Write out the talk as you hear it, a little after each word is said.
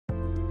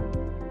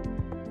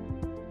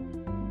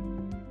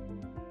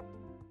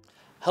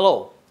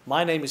Hello,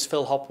 my name is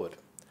Phil Hopwood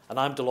and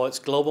I'm Deloitte's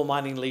Global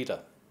Mining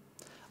Leader.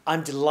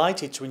 I'm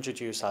delighted to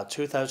introduce our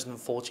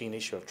 2014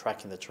 issue of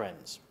Tracking the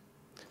Trends.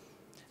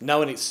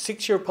 Now in its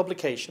 6th year of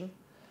publication,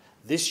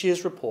 this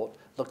year's report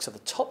looks at the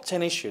top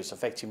 10 issues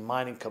affecting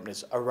mining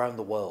companies around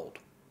the world.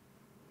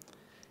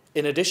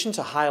 In addition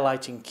to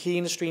highlighting key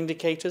industry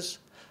indicators,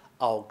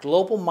 our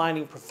global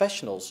mining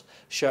professionals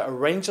share a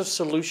range of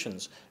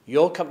solutions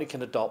your company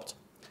can adopt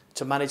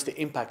to manage the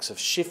impacts of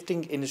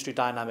shifting industry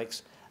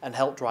dynamics and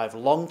help drive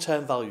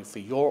long-term value for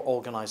your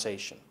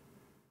organization.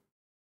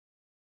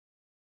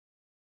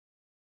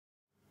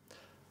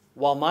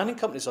 While mining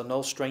companies are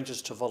no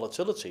strangers to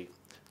volatility,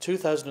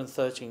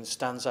 2013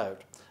 stands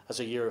out as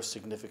a year of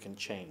significant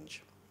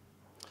change.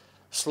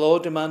 Slower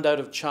demand out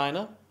of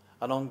China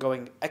and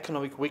ongoing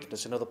economic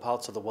weakness in other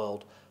parts of the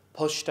world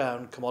pushed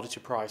down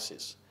commodity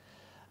prices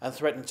and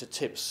threatened to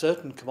tip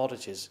certain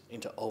commodities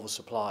into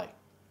oversupply.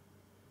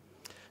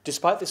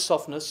 Despite this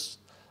softness,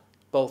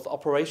 both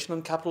operational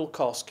and capital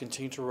costs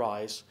continue to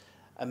rise,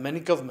 and many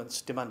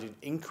governments demanded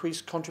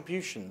increased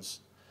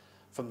contributions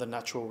from the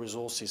natural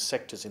resources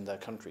sectors in their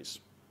countries.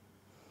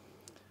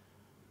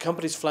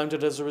 Companies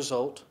floundered as a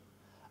result,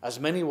 as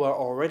many were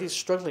already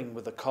struggling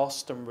with the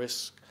cost and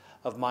risk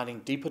of mining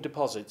deeper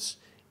deposits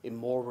in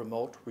more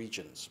remote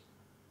regions.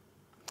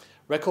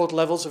 Record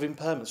levels of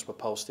impairments were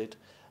posted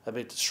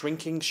amid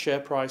shrinking share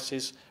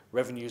prices,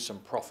 revenues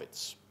and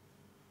profits.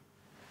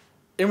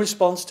 In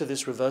response to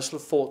this reversal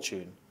of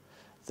fortune,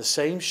 the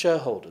same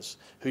shareholders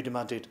who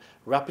demanded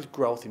rapid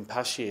growth in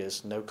past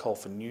years now call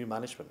for new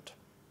management.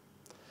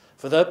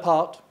 For their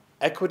part,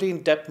 equity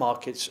and debt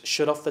markets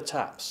shut off the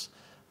taps,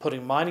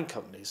 putting mining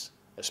companies,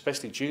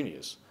 especially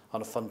juniors,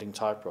 on a funding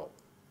tightrope.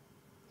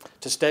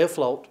 To stay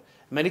afloat,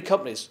 many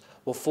companies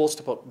were forced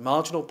to put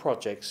marginal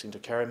projects into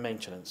care and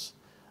maintenance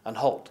and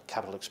halt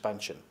capital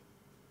expansion.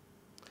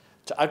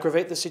 To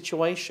aggravate the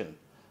situation,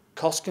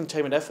 cost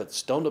containment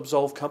efforts don't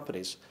absolve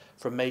companies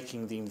from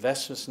making the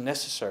investments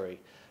necessary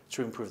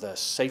to improve their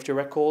safety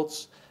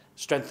records,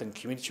 strengthen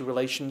community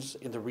relations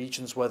in the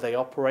regions where they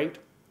operate,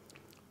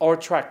 or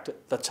attract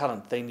the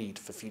talent they need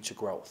for future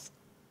growth.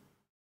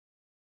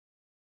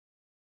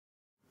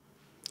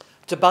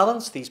 To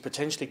balance these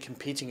potentially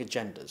competing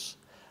agendas,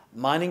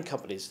 mining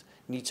companies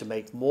need to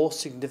make more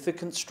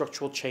significant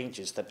structural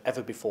changes than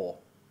ever before.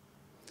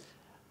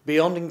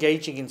 Beyond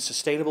engaging in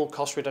sustainable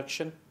cost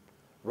reduction,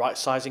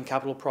 right-sizing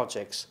capital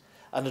projects,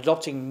 and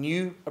adopting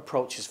new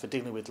approaches for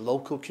dealing with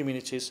local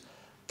communities,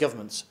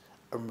 governments,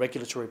 and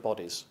regulatory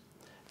bodies,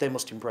 they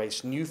must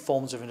embrace new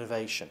forms of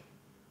innovation.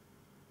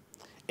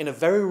 In a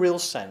very real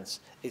sense,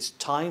 it's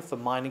time for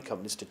mining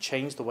companies to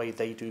change the way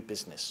they do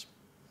business.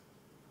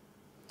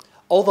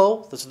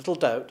 Although there's little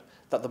doubt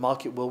that the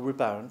market will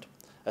rebound,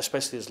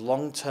 especially as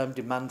long-term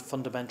demand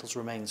fundamentals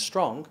remain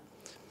strong,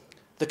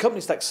 the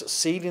companies that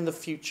succeed in the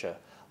future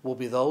will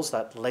be those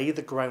that lay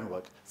the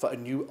groundwork for a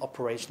new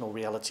operational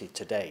reality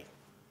today.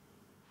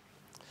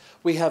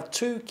 We have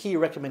two key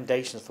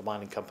recommendations for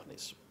mining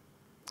companies.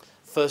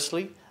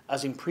 Firstly,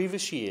 as in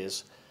previous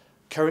years,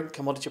 current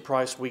commodity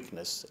price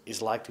weakness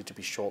is likely to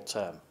be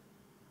short-term.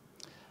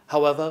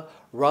 However,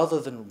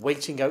 rather than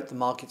waiting out the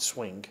market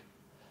swing,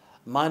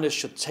 miners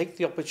should take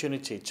the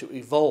opportunity to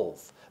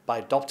evolve by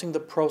adopting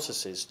the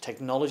processes,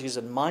 technologies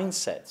and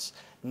mindsets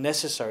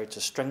necessary to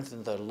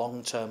strengthen their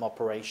long-term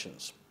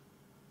operations.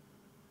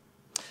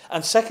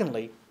 And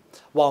secondly,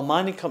 while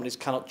mining companies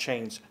cannot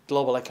change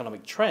global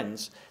economic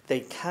trends,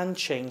 they can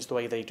change the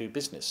way they do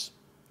business.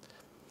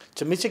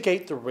 To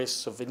mitigate the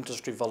risks of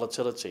industry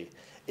volatility,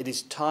 it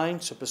is time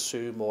to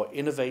pursue more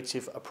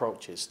innovative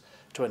approaches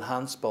to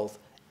enhance both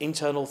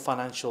internal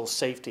financial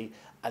safety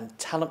and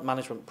talent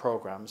management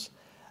programs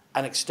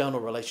and external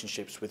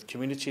relationships with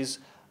communities,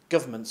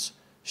 governments,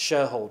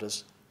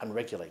 shareholders and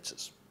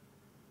regulators.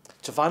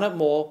 To find out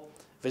more,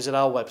 visit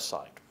our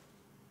website.